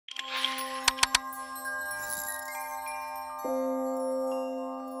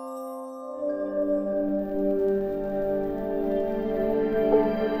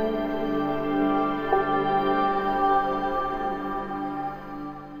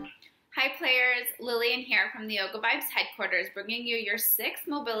Hi players, Lillian here from the YogaVibes headquarters, bringing you your 6th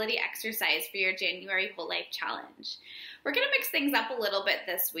mobility exercise for your January Whole Life Challenge. We're going to mix things up a little bit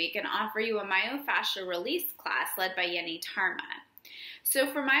this week and offer you a myofascial release class led by Yenny Tarma. So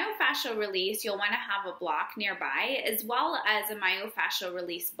for myofascial release, you'll want to have a block nearby as well as a myofascial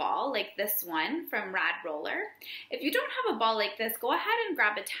release ball like this one from Rad Roller. If you don't have a ball like this, go ahead and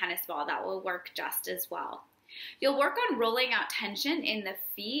grab a tennis ball. That will work just as well. You'll work on rolling out tension in the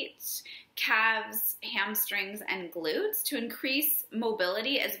feet, calves, hamstrings, and glutes to increase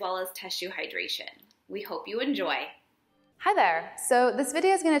mobility as well as tissue hydration. We hope you enjoy. Hi there. So this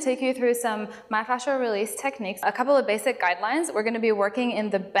video is going to take you through some myofascial release techniques, a couple of basic guidelines. We're going to be working in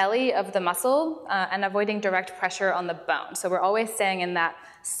the belly of the muscle and avoiding direct pressure on the bone. So we're always staying in that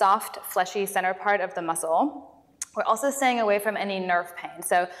soft, fleshy center part of the muscle. We're also staying away from any nerve pain.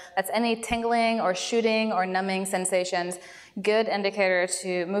 So that's any tingling or shooting or numbing sensations. Good indicator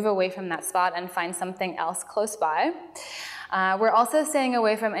to move away from that spot and find something else close by. We're also staying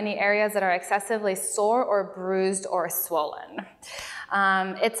away from any areas that are excessively sore or bruised or swollen.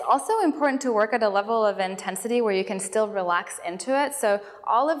 It's also important to work at a level of intensity where you can still relax into it. So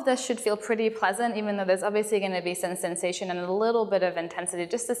all of this should feel pretty pleasant, even though there's obviously going to be some sensation and a little bit of intensity,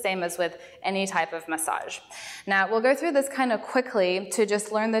 just the same as with any type of massage. Now, we'll go through this kind of quickly to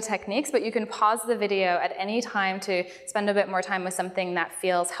just learn the techniques, but you can pause the video at any time to spend a bit more time with something that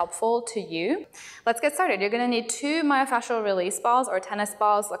feels helpful to you. Let's get started. You're going to need 2 myofascial release balls or tennis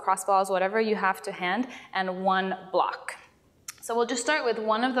balls, lacrosse balls, whatever you have to hand, and 1 block. So we'll just start with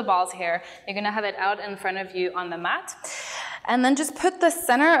one of the balls here. You're going to have it out in front of you on the mat. And then just put the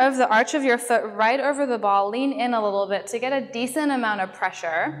center of the arch of your foot right over the ball, lean in a little bit to get a decent amount of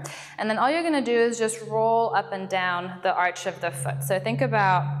pressure. And then all you're going to do is just roll up and down the arch of the foot. So think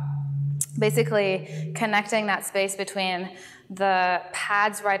about basically connecting that space between the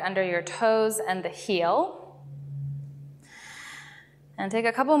pads right under your toes and the heel. And take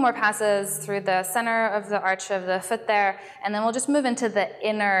a couple more passes through the center of the arch of the foot there, and then we'll just move into the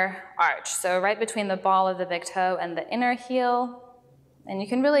inner arch. So right between the ball of the big toe and the inner heel. And you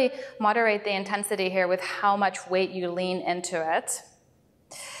can really moderate the intensity here with how much weight you lean into it.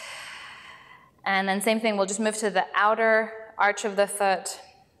 And then same thing, we'll just move to the outer arch of the foot.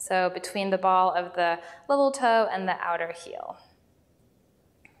 So between the ball of the little toe and the outer heel.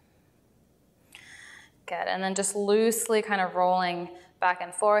 Good, and then just loosely kind of rolling back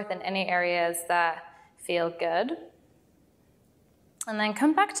and forth in any areas that feel good. And then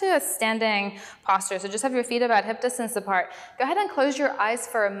come back to a standing posture. So just have your feet about hip distance apart. Go ahead and close your eyes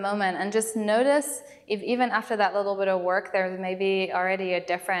for a moment and just notice if even after that little bit of work, there may be already a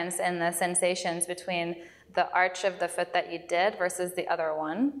difference in the sensations between the arch of the foot that you did versus the other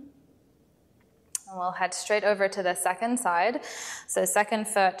one. And we'll head straight over to the second side. So second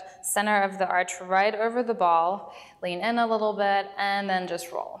foot, center of the arch right over the ball. Lean in a little bit and then just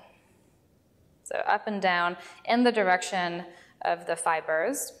roll. So up and down in the direction of the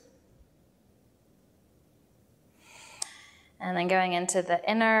fibers. And then going into the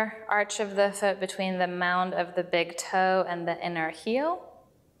inner arch of the foot between the mound of the big toe and the inner heel.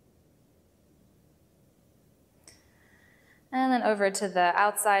 And then over to the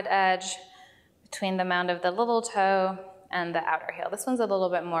outside edge between the mound of the little toe and the outer heel. This one's a little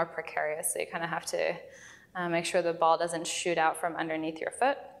bit more precarious, so you kind of have to make sure the ball doesn't shoot out from underneath your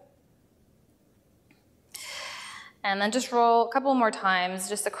foot. And then just roll a couple more times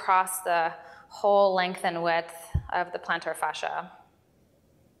just across the whole length and width of the plantar fascia.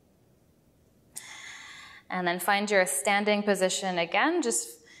 And then find your standing position again, just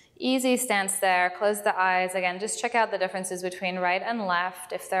easy stance there. Close the eyes. Again, just check out the differences between right and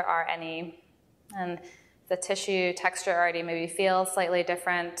left if there are any. And the tissue texture already maybe feels slightly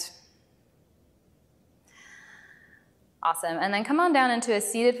different. Awesome. And then come on down into a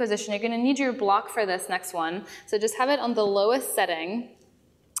seated position. You're going to need your block for this next one. So just have it on the lowest setting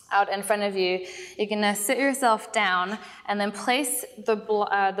out in front of you. You're going to sit yourself down and then place the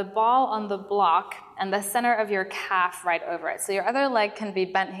ball on the block and the center of your calf right over it. So your other leg can be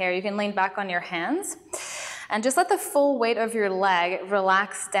bent here. You can lean back on your hands. And just let the full weight of your leg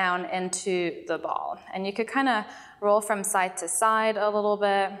relax down into the ball. And you could kind of roll from side to side a little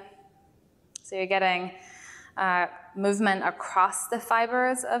bit. So you're getting movement across the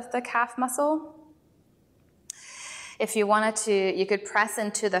fibers of the calf muscle. If you wanted to, you could press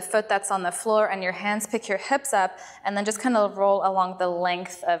into the foot that's on the floor and your hands pick your hips up and then just kind of roll along the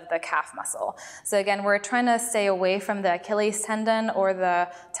length of the calf muscle. So again, we're trying to stay away from the Achilles tendon or the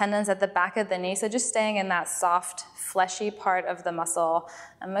tendons at the back of the knee. So just staying in that soft, fleshy part of the muscle.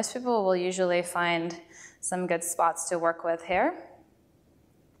 And most people will usually find some good spots to work with here.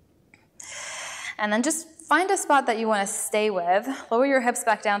 And then just find a spot that you want to stay with. Lower your hips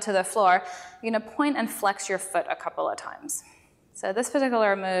back down to the floor. You're going to point and flex your foot a couple of times. So this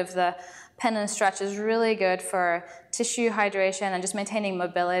particular move, the pin and stretch, is really good for tissue hydration and just maintaining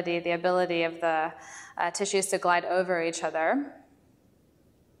mobility, the ability of the tissues to glide over each other.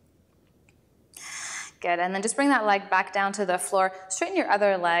 Good, and then just bring that leg back down to the floor. Straighten your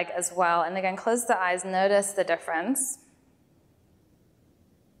other leg as well. And again, close the eyes, notice the difference.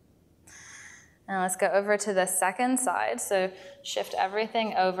 And let's go over to the second side. So shift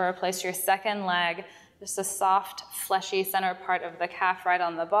everything over, place your second leg, just a soft, fleshy center part of the calf right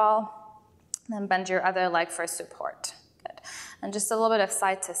on the ball. And then bend your other leg for support. Good. And just a little bit of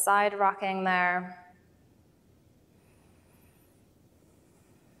side to side rocking there.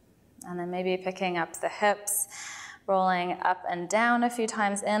 And then maybe picking up the hips, rolling up and down a few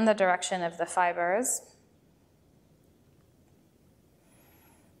times in the direction of the fibers.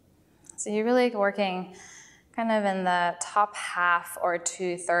 So you're really working kind of in the top half or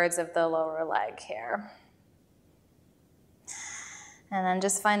 2/3 of the lower leg here. And then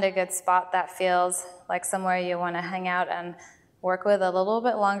just find a good spot that feels like somewhere you want to hang out and work with a little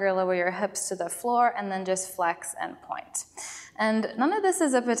bit longer. Lower your hips to the floor and then just flex and point. And none of this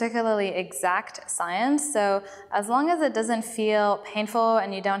is a particularly exact science, so as long as it doesn't feel painful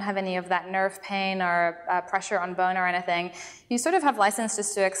and you don't have any of that nerve pain or pressure on bone or anything, you sort of have license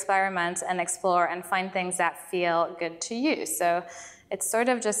just to experiment and explore and find things that feel good to you. So it's sort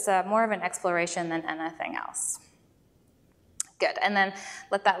of just more of an exploration than anything else. Good, and then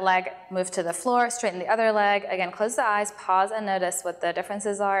let that leg move to the floor, straighten the other leg. Again, close the eyes, pause and notice what the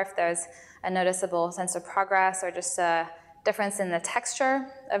differences are, if there's a noticeable sense of progress or just a difference in the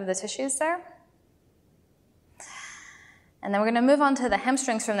texture of the tissues there. And then we're going to move on to the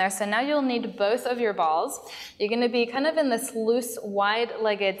hamstrings from there. So now you'll need both of your balls. You're going to be kind of in this loose,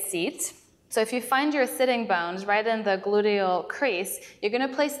 wide-legged seat. So if you find your sitting bones right in the gluteal crease, you're going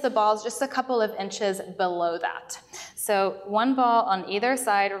to place the balls just a couple of inches below that. So one ball on either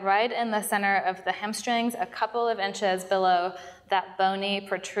side, right in the center of the hamstrings, a couple of inches below that bony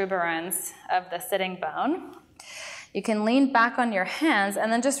protuberance of the sitting bone. You can lean back on your hands and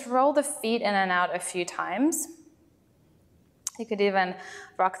then just roll the feet in and out a few times. You could even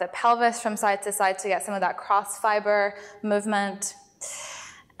rock the pelvis from side to side to get some of that cross fiber movement.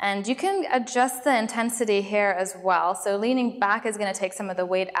 And you can adjust the intensity here as well. So leaning back is going to take some of the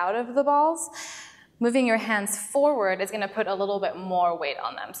weight out of the balls. Moving your hands forward is going to put a little bit more weight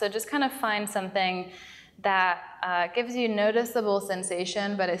on them. So just kind of find something that gives you noticeable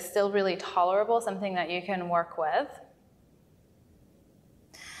sensation, but is still really tolerable, something that you can work with.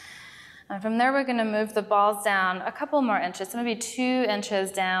 And from there, we're going to move the balls down a couple more inches, so maybe 2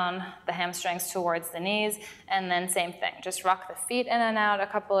 inches down the hamstrings towards the knees, and then same thing. Just rock the feet in and out a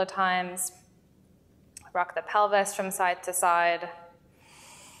couple of times. Rock the pelvis from side to side.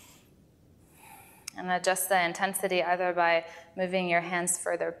 And adjust the intensity either by moving your hands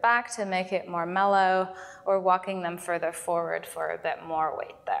further back to make it more mellow or walking them further forward for a bit more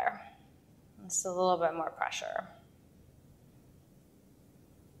weight there. Just a little bit more pressure.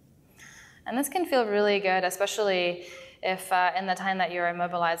 And this can feel really good, especially if in the time that you're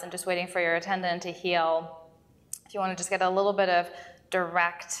immobilized and just waiting for your tendon to heal, if you want to just get a little bit of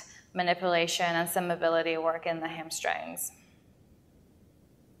direct manipulation and some mobility work in the hamstrings.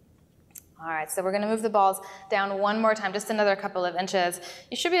 All right, so we're going to move the balls down one more time, just another couple of inches.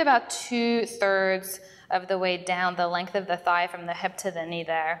 You should be about 2/3 of the way down the length of the thigh from the hip to the knee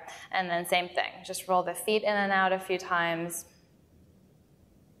there. And then same thing, just roll the feet in and out a few times.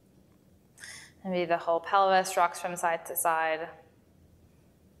 Maybe the whole pelvis rocks from side to side.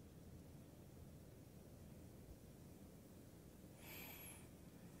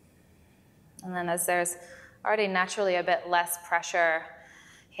 And then as there's already naturally a bit less pressure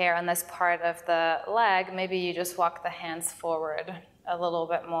here on this part of the leg, maybe you just walk the hands forward a little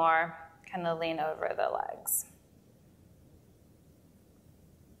bit more, kind of lean over the legs.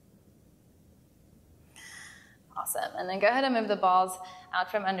 Awesome, and then go ahead and move the balls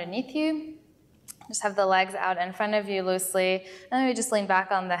out from underneath you. Just have the legs out in front of you loosely, and then we just lean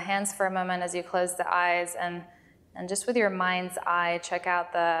back on the hands for a moment as you close the eyes, and just with your mind's eye, check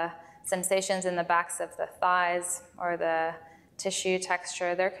out the sensations in the backs of the thighs or the tissue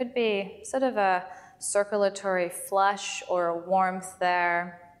texture. There could be sort of a circulatory flush or warmth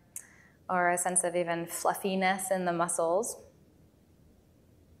there, or a sense of even fluffiness in the muscles.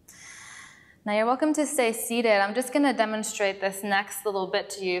 Now you're welcome to stay seated. I'm just going to demonstrate this next little bit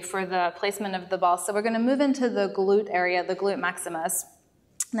to you for the placement of the ball. So we're going to move into the glute area, the glute maximus.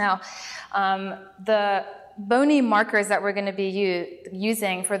 Now, the bony markers that we're going to be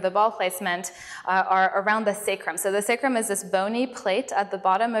using for the ball placement are around the sacrum. So the sacrum is this bony plate at the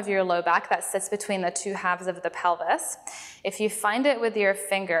bottom of your low back that sits between the two halves of the pelvis. If you find it with your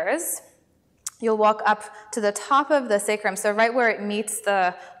fingers, you'll walk up to the top of the sacrum, so right where it meets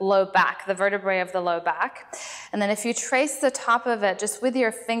the low back, the vertebrae of the low back. And then if you trace the top of it just with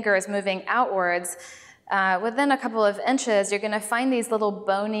your fingers moving outwards, within a couple of inches, you're going to find these little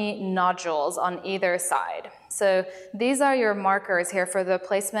bony nodules on either side. So these are your markers here for the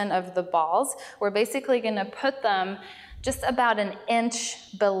placement of the balls. We're basically going to put them just about an inch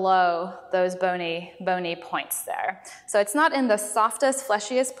below those bony points there. So it's not in the softest,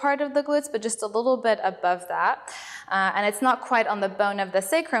 fleshiest part of the glutes, but just a little bit above that. And it's not quite on the bone of the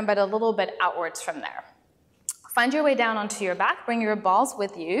sacrum, but a little bit outwards from there. Find your way down onto your back, bring your balls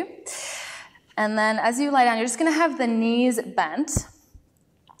with you. And then as you lie down, you're just gonna have the knees bent.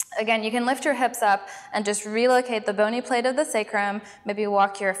 Again, you can lift your hips up and just relocate the bony plate of the sacrum, maybe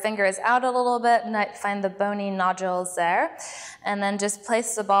walk your fingers out a little bit, and find the bony nodules there, and then just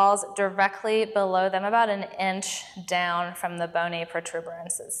place the balls directly below them, about an inch down from the bony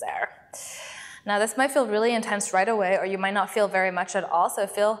protuberances there. Now this might feel really intense right away, or you might not feel very much at all, so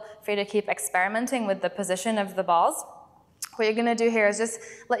feel free to keep experimenting with the position of the balls. What you're gonna do here is just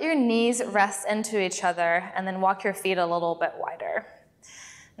let your knees rest into each other and then walk your feet a little bit wider.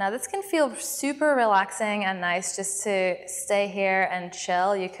 Now this can feel super relaxing and nice just to stay here and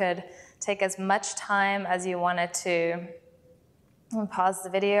chill. You could take as much time as you wanted to. Pause the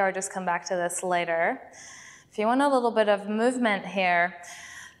video or just come back to this later. If you want a little bit of movement here,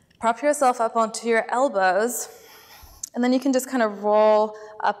 prop yourself up onto your elbows, and then you can just kind of roll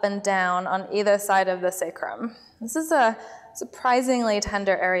up and down on either side of the sacrum. This is a surprisingly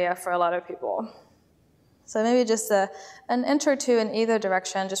tender area for a lot of people. So maybe just an inch or two in either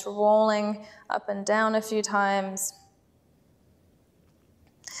direction, just rolling up and down a few times.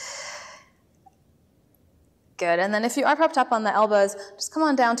 Good, and then if you are propped up on the elbows, just come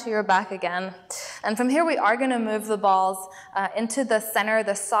on down to your back again. And from here we are gonna move the balls into the center,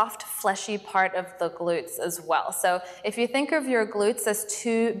 the soft, fleshy part of the glutes as well. So if you think of your glutes as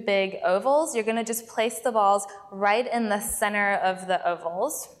two big ovals, you're gonna just place the balls right in the center of the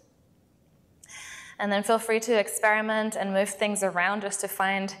ovals. And then feel free to experiment and move things around just to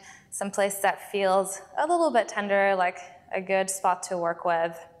find some place that feels a little bit tender, like a good spot to work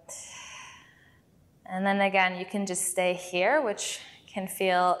with. And then again, you can just stay here, which can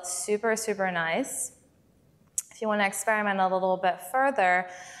feel super, super nice. If you want to experiment a little bit further,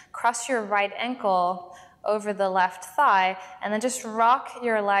 cross your right ankle over the left thigh, and then just rock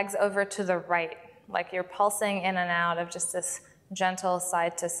your legs over to the right, like you're pulsing in and out of just this gentle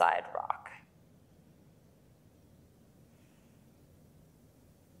side-to-side rock.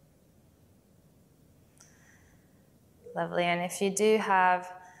 Lovely, and if you do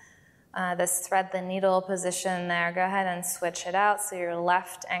have this thread the needle position there, go ahead and switch it out so your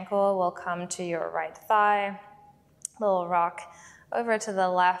left ankle will come to your right thigh. Little rock over to the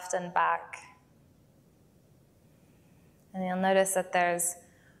left and back. And you'll notice that there's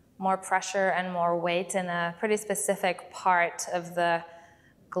more pressure and more weight in a pretty specific part of the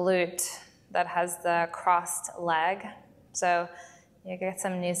glute that has the crossed leg. So you get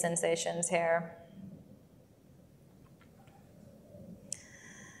some new sensations here.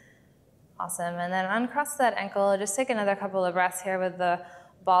 Awesome, and then uncross that ankle, just take another couple of breaths here with the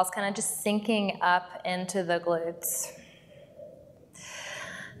balls kind of just sinking up into the glutes.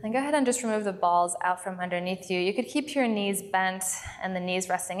 Then go ahead and just remove the balls out from underneath you. You could keep your knees bent and the knees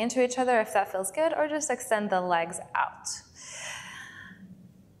resting into each other if that feels good, or just extend the legs out.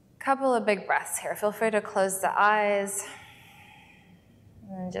 Couple of big breaths here. Feel free to close the eyes.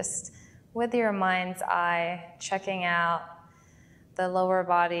 And just with your mind's eye, checking out the lower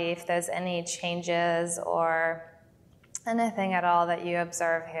body, if there's any changes or anything at all that you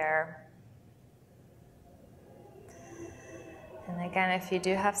observe here. And again, if you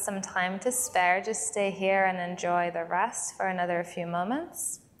do have some time to spare, just stay here and enjoy the rest for another few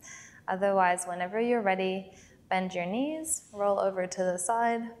moments. Otherwise, whenever you're ready, bend your knees, roll over to the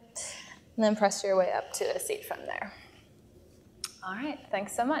side, and then press your way up to a seat from there. All right,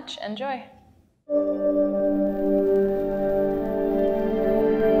 thanks so much. Enjoy.